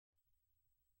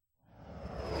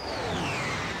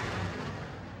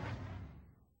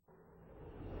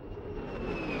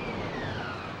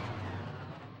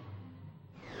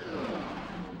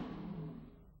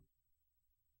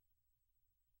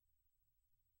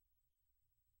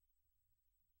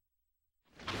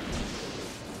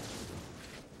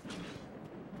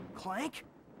Clank?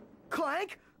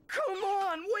 Clank? Come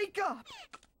on, wake up!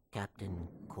 Captain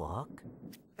Quark?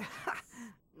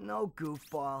 No,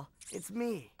 goofball. It's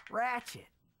me, Ratchet.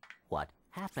 What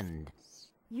happened?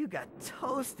 You got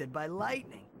toasted by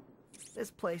lightning. This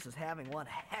place is having one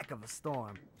heck of a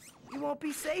storm. You won't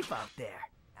be safe out there.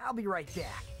 I'll be right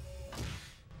back.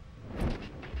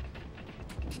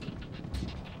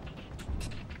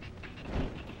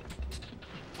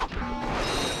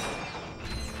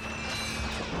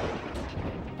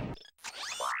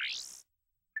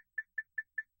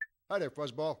 Hi there,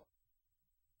 Fuzzball.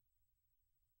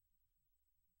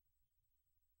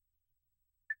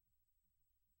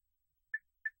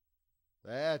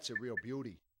 That's a real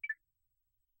beauty.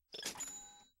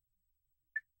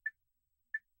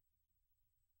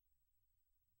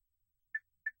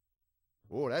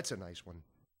 Oh, that's a nice one.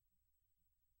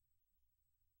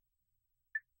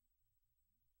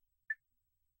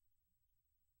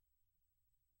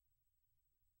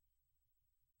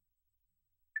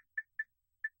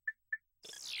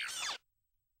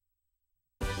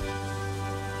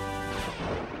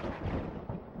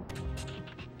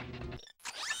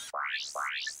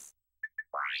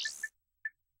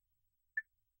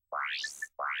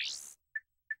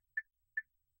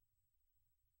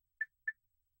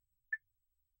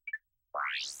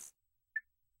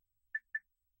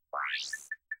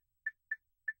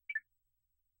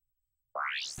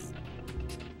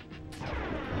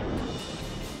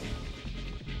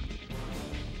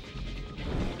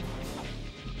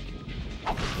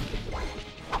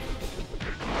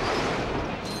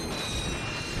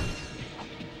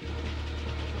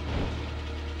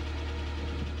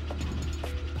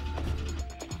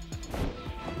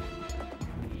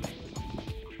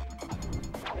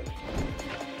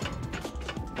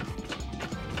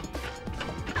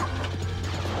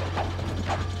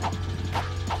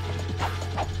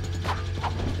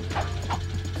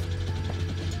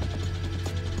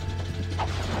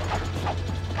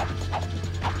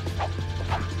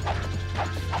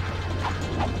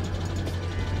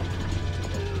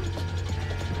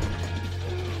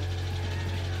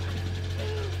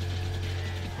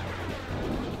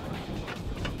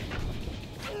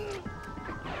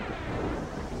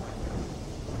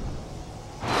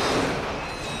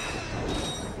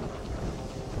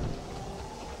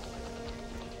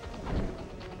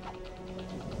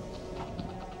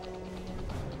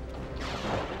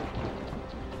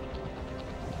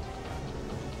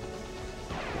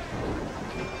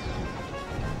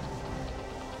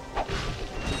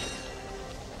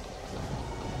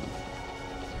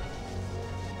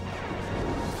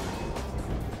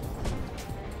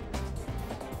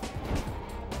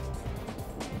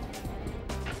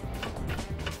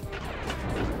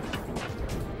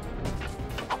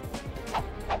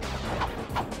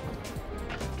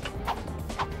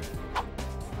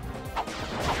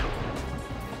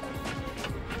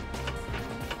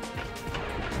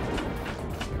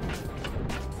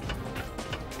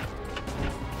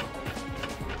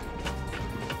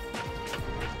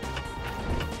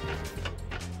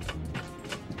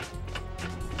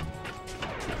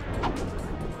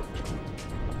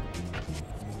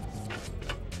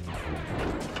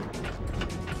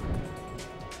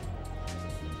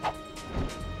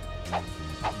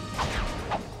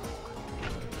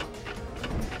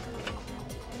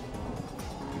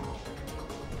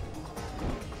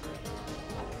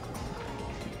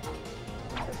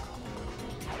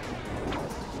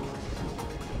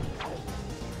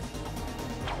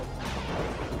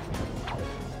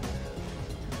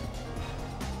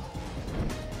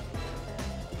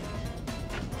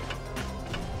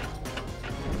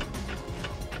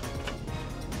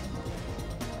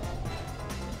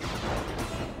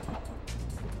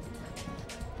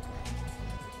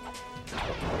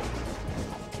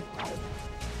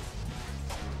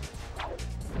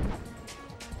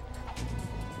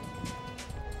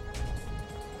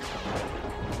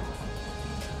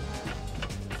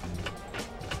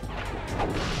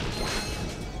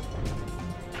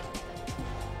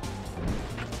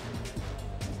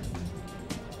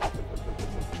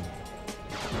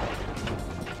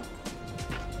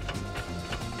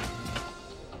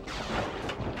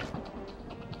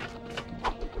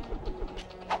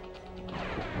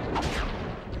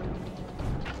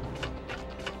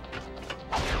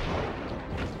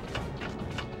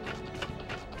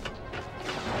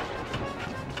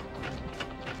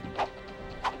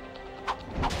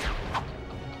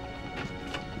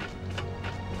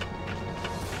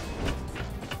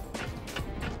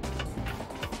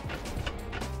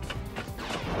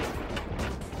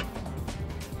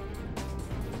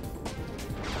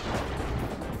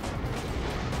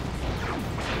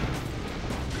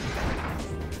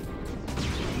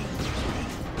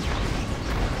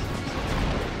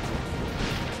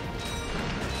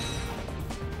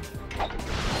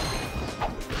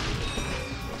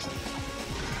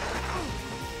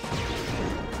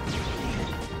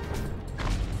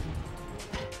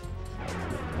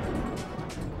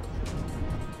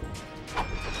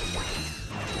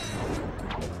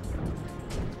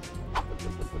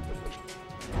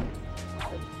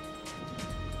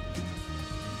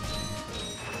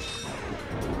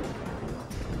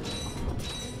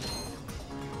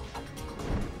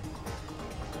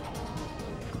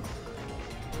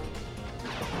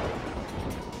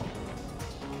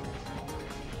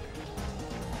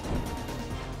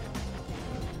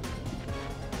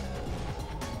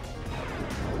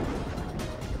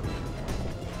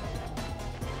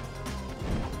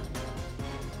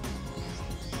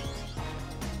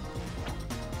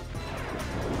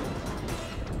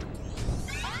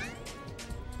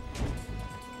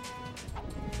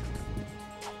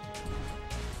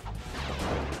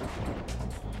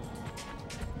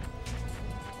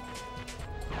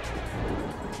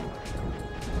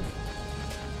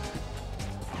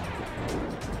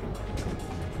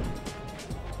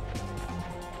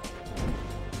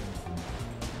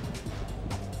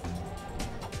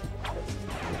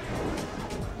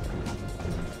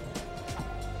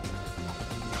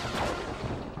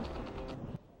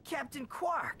 Captain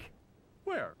Quark.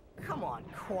 Where? Come on,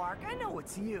 Quark, I know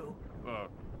it's you.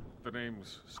 The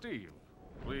name's Steve.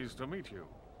 Pleased to meet you.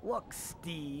 Look,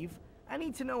 Steve, I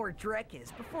need to know where Drek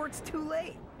is before it's too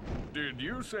late. Did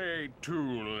you say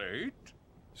too late?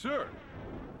 Sir,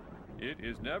 it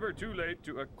is never too late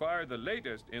to acquire the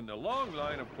latest in the long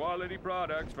line of quality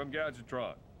products from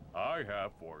Gadgetron. I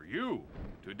have for you,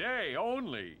 today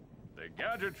only, the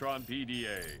Gadgetron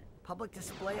PDA. Public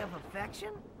display of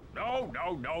affection? No,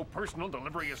 personal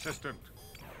delivery assistant.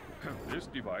 This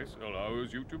device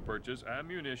allows you to purchase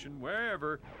ammunition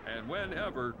wherever and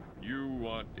whenever you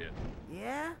want it.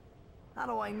 Yeah? How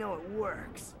do I know it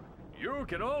works? You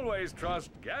can always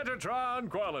trust Gadgetron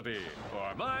quality,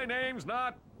 or my name's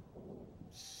not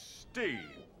Steve.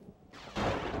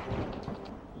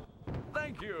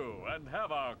 Thank you, and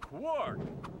have a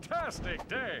quark-tastic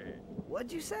day.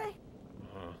 What'd you say?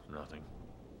 Nothing.